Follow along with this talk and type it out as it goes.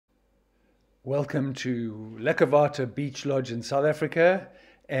Welcome to Lekkerwater Beach Lodge in South Africa,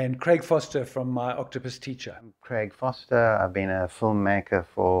 and Craig Foster from my Octopus teacher. I'm Craig Foster. I've been a filmmaker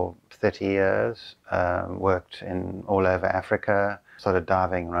for 30 years, worked in all over Africa, started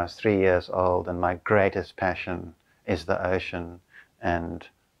diving when I was 3 years old, and my greatest passion is the ocean and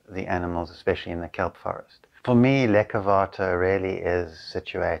the animals, especially in the kelp forest. For me, Lekkerwater really is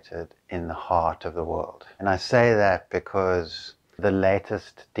situated in the heart of the world. And I say that because the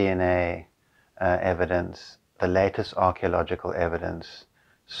latest DNA evidence, the latest archaeological evidence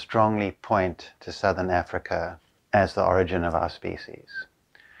strongly point to Southern Africa as the origin of our species.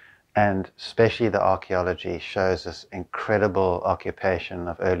 And especially the archaeology shows this incredible occupation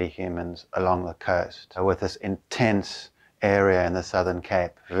of early humans along the coast with this intense area in the Southern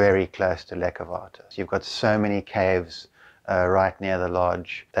Cape, very close to Lekkerwater. So you've got so many caves right near the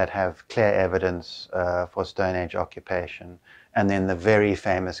lodge that have clear evidence for Stone Age occupation. And then the very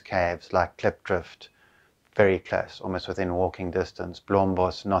famous caves like Klipdrift, very close, almost within walking distance,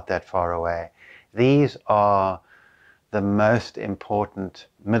 Blombos, not that far away. These are the most important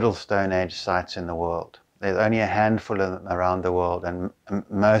Middle Stone Age sites in the world. There's only a handful of them around the world, and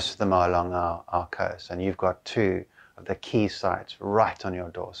most of them are along our coast. And you've got two of the key sites right on your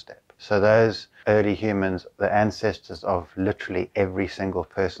doorstep. So those early humans, the ancestors of literally every single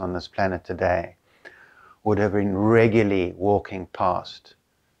person on this planet today, would have been regularly walking past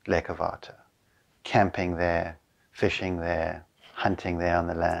Lekkerwater, camping there, fishing there, hunting there on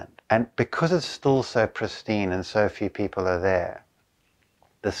the land. And because it's still so pristine and so few people are there,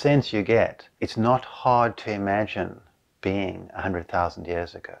 the sense you get, it's not hard to imagine being 100,000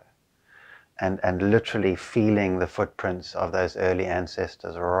 years ago and literally feeling the footprints of those early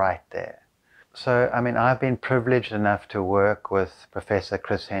ancestors right there. So, I mean, I've been privileged enough to work with Professor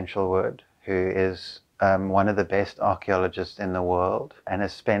Chris Henshelwood, who is one of the best archaeologists in the world and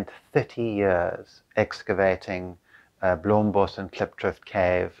has spent 30 years excavating Blombos and Klipdrift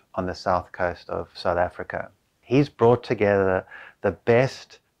Cave on the south coast of South Africa. He's brought together the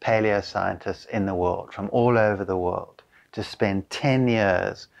best paleoscientists in the world from all over the world to spend 10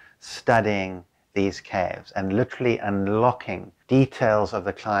 years studying these caves and literally unlocking details of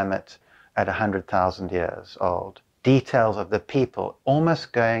the climate at 100,000 years old, details of the people,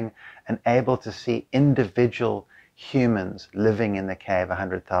 almost going and able to see individual humans living in the cave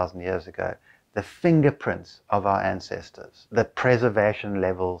 100,000 years ago, the fingerprints of our ancestors. The preservation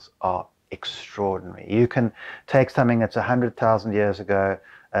levels are extraordinary. You can take something that's 100,000 years ago,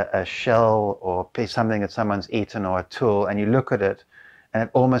 a shell or something that someone's eaten or a tool, and you look at it and it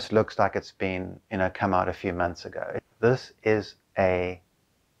almost looks like it's been, come out a few months ago. This is a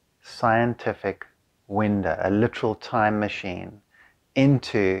scientific window, a literal time machine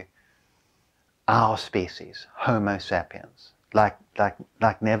into our species, Homo sapiens, like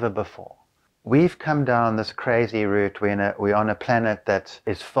never before. We've come down this crazy route. We're on a planet that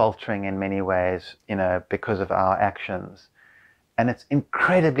is faltering in many ways, because of our actions. And it's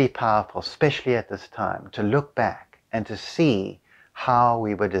incredibly powerful, especially at this time, to look back and to see how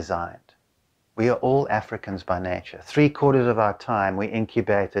we were designed. We are all Africans by nature. 3/4 of our time we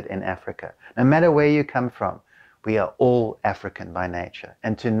incubated in Africa. No matter where you come from, we are all African by nature.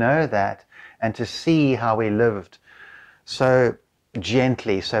 And to know that and to see how we lived so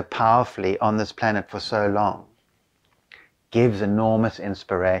gently, so powerfully on this planet for so long gives enormous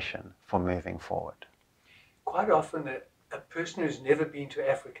inspiration for moving forward. Quite often, a person who's never been to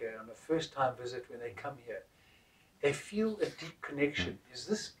Africa on a first-time visit, when they come here, they feel a deep connection. Is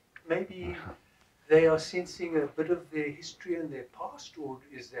this maybe they are sensing a bit of their history and their past, or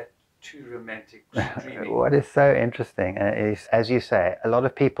is that too romantic, dreaming? What is so interesting is, as you say, a lot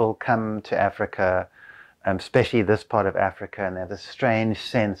of people come to Africa, especially this part of Africa, and they have this strange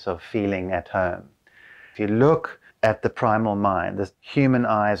sense of feeling at home. If you look at the primal mind, this human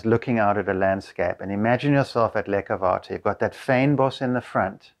eyes looking out at a landscape, and imagine yourself at Lekkerwater. You've got that fynbos in the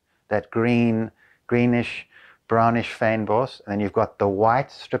front, that greenish, brownish fynbos, and then you've got the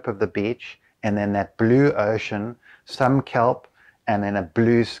white strip of the beach, and then that blue ocean, some kelp, and then a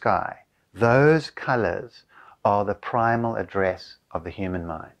blue sky. Those colors are the primal address of the human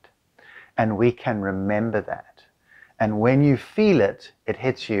mind. And we can remember that. And when you feel it, it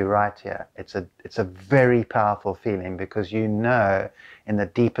hits you right here. It's a very powerful feeling, because you know in the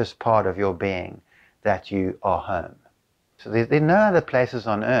deepest part of your being that you are home. So there are no other places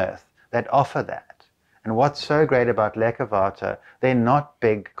on earth that offer that. And what's so great about Lekkerwater, they're not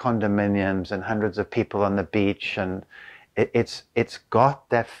big condominiums and hundreds of people on the beach, and it's got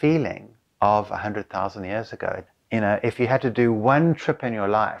that feeling of 100,000 years ago. If you had to do one trip in your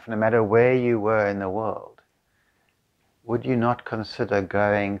life, no matter where you were in the world, would you not consider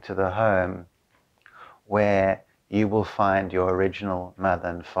going to the home where you will find your original mother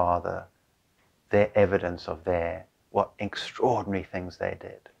and father, their evidence of what extraordinary things they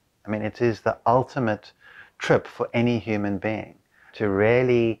did. I mean, it is the ultimate trip for any human being to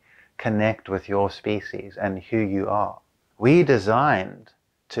really connect with your species and who you are. We designed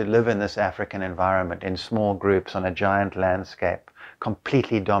to live in this African environment in small groups on a giant landscape,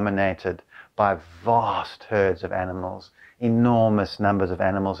 completely dominated by vast herds of animals, enormous numbers of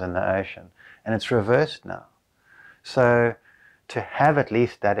animals in the ocean. And it's reversed now. So to have at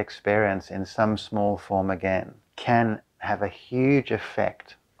least that experience in some small form again can have a huge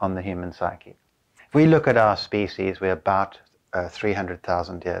effect on the human psyche. If we look at our species, we're about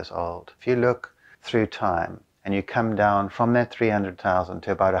 300,000 years old. If you look through time and you come down from that 300,000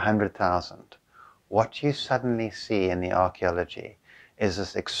 to about 100,000, what you suddenly see in the archaeology is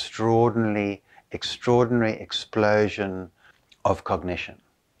this extraordinary explosion of cognition.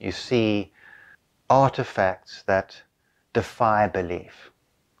 You see artifacts that defy belief,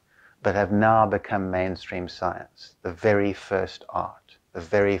 but have now become mainstream science. The very first art, the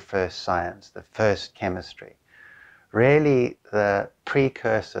very first science, the first chemistry. Really the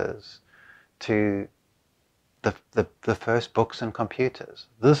precursors to the first books and computers.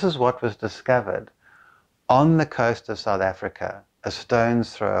 This is what was discovered on the coast of South Africa, a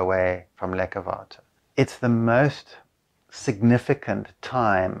stone's throw away from Lekkerwater. It's the most significant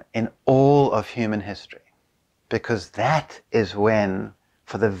time in all of human history, because that is when,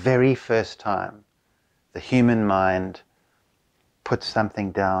 for the very first time, the human mind put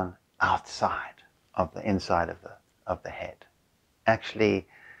something down outside of the inside of the head. Actually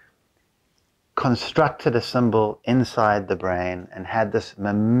constructed a symbol inside the brain and had this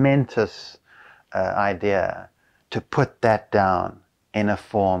momentous idea to put that down in a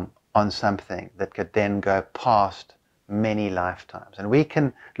form on something that could then go past many lifetimes. And we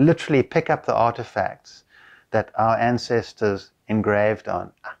can literally pick up the artifacts that our ancestors engraved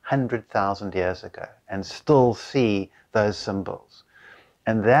on 100,000 years ago and still see those symbols.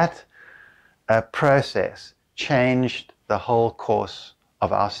 And that process changed the whole course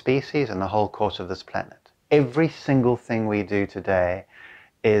of our species and the whole course of this planet. Every single thing we do today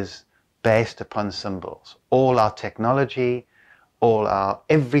is based upon symbols. All our technology,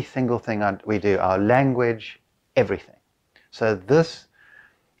 every single thing we do, our language, everything. So this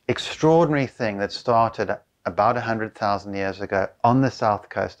extraordinary thing that started about 100,000 years ago on the south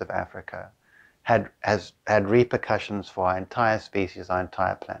coast of Africa has had repercussions for our entire species, our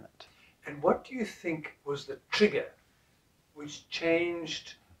entire planet. And what do you think was the trigger which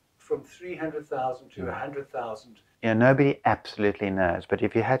changed from 300,000 to 100,000? Nobody absolutely knows, but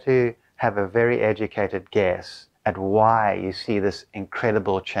if you had to have a very educated guess at why you see this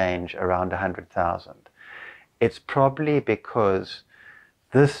incredible change around 100,000, it's probably because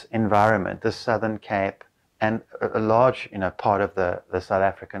this environment, this Southern Cape, and a large part of the South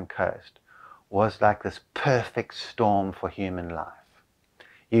African coast was like this perfect storm for human life.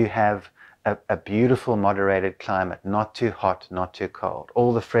 You have a beautiful moderated climate, not too hot, not too cold.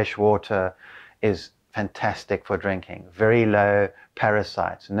 All the fresh water is fantastic for drinking. Very low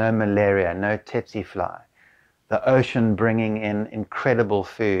parasites, no malaria, no tsetse fly. The ocean bringing in incredible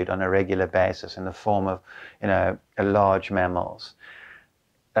food on a regular basis in the form of, large mammals.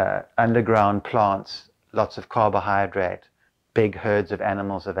 Underground plants, lots of carbohydrate, big herds of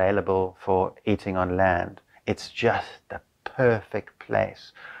animals available for eating on land. It's just the perfect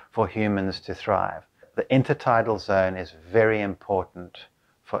place for humans to thrive. The intertidal zone is very important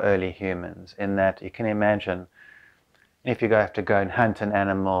for early humans in that you can imagine if you have to go and hunt an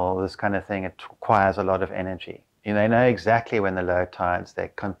animal, this kind of thing, it requires a lot of energy. They know exactly when the low tides, they're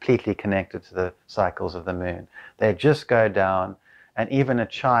completely connected to the cycles of the moon. They just go down, and even a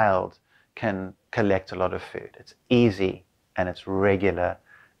child can collect a lot of food. It's easy and it's regular,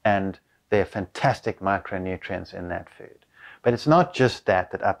 and there are fantastic micronutrients in that food. But it's not just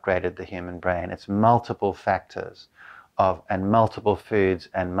that upgraded the human brain. It's multiple factors and multiple foods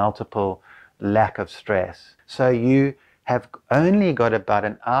and multiple lack of stress. So you have only got about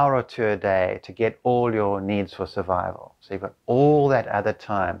an hour or two a day to get all your needs for survival. So you've got all that other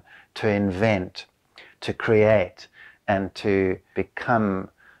time to invent, to create, and to become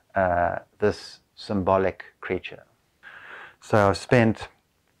this symbolic creature. So I've spent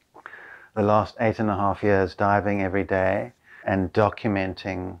the last 8.5 years diving every day and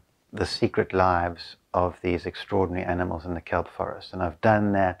documenting the secret lives of these extraordinary animals in the kelp forest. And I've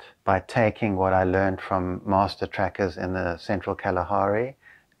done that by taking what I learned from master trackers in the central Kalahari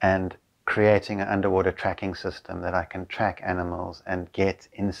and creating an underwater tracking system that I can track animals and get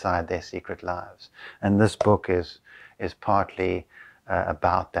inside their secret lives. And this book is partly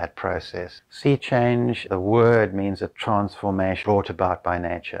about that process. Sea change, the word means a transformation brought about by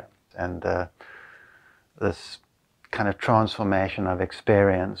nature. And this kind of transformation I've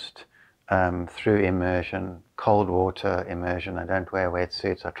experienced through immersion, cold water immersion. I don't wear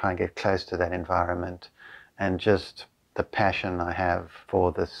wetsuits. I try and get close to that environment, and just the passion I have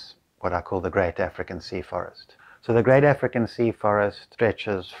for this, what I call the Great African Sea Forest. So the Great African Sea Forest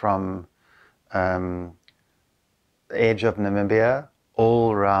stretches from the edge of Namibia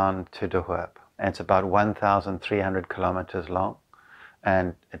all round to De Hoop. And it's about 1,300 kilometers long,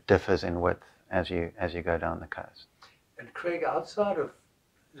 and it differs in width as you go down the coast. And Craig, outside of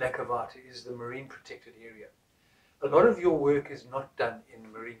Lekkerwater is the marine protected area. A lot of your work is not done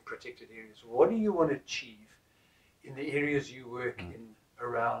in marine protected areas. What do you want to achieve in the areas you work in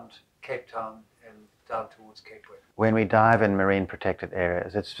around Cape Town and down towards Cape West? When we dive in marine protected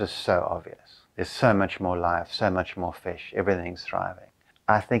areas, it's just so obvious. There's so much more life, so much more fish, everything's thriving.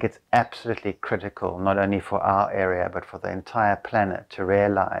 I think it's absolutely critical, not only for our area, but for the entire planet, to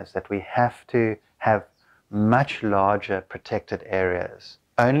realize that we have to have much larger protected areas.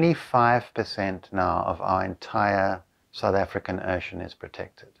 Only 5% now of our entire South African ocean is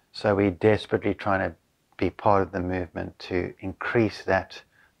protected. So we're desperately trying to be part of the movement to increase that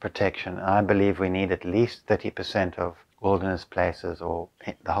protection. I believe we need at least 30% of wilderness places or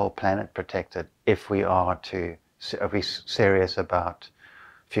the whole planet protected if we are serious about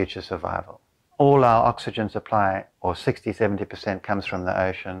future survival. All our oxygen supply, or 60-70%, comes from the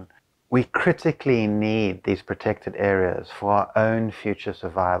ocean. We critically need these protected areas for our own future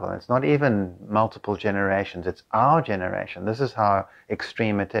survival. It's not even multiple generations, it's our generation. This is how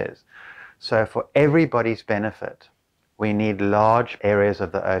extreme it is. So for everybody's benefit, we need large areas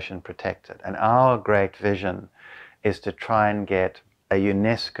of the ocean protected. And our great vision is to try and get a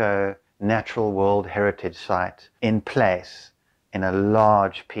UNESCO Natural World Heritage Site in place in a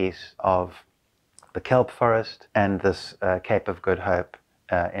large piece of the kelp forest and this Cape of Good Hope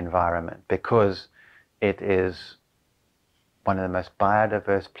environment, because it is one of the most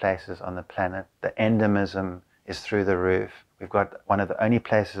biodiverse places on the planet. The endemism is through the roof. We've got one of the only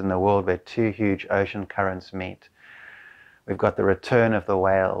places in the world where two huge ocean currents meet. We've got the return of the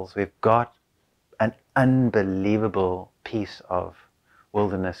whales. We've got an unbelievable piece of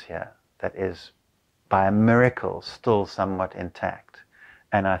wilderness here that is, by a miracle, still somewhat intact.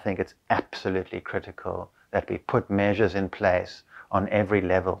 And I think it's absolutely critical that we put measures in place on every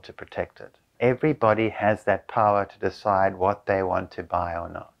level to protect it. Everybody has that power to decide what they want to buy or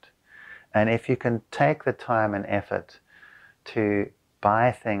not. And if you can take the time and effort to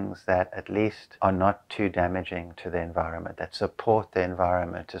buy things that at least are not too damaging to the environment, that support the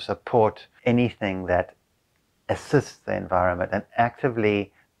environment, to support anything that assists the environment, and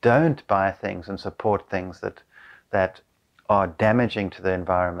actively don't buy things and support things that are damaging to the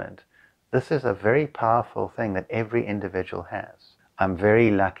environment, this is a very powerful thing that every individual has. I'm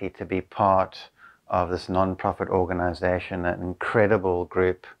very lucky to be part of this non-profit organization, an incredible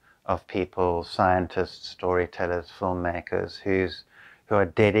group of people, scientists, storytellers, filmmakers, who are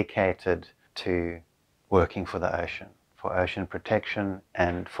dedicated to working for the ocean, for ocean protection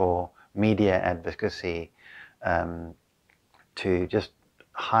and for media advocacy, to just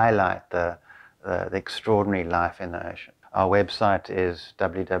highlight the extraordinary life in the ocean. Our website is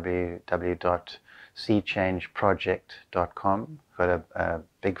www.seachangeproject.com. We've got a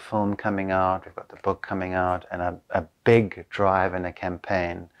big film coming out, we've got the book coming out, and a big drive and a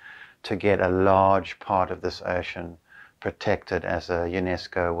campaign to get a large part of this ocean protected as a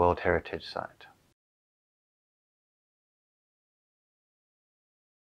UNESCO World Heritage Site.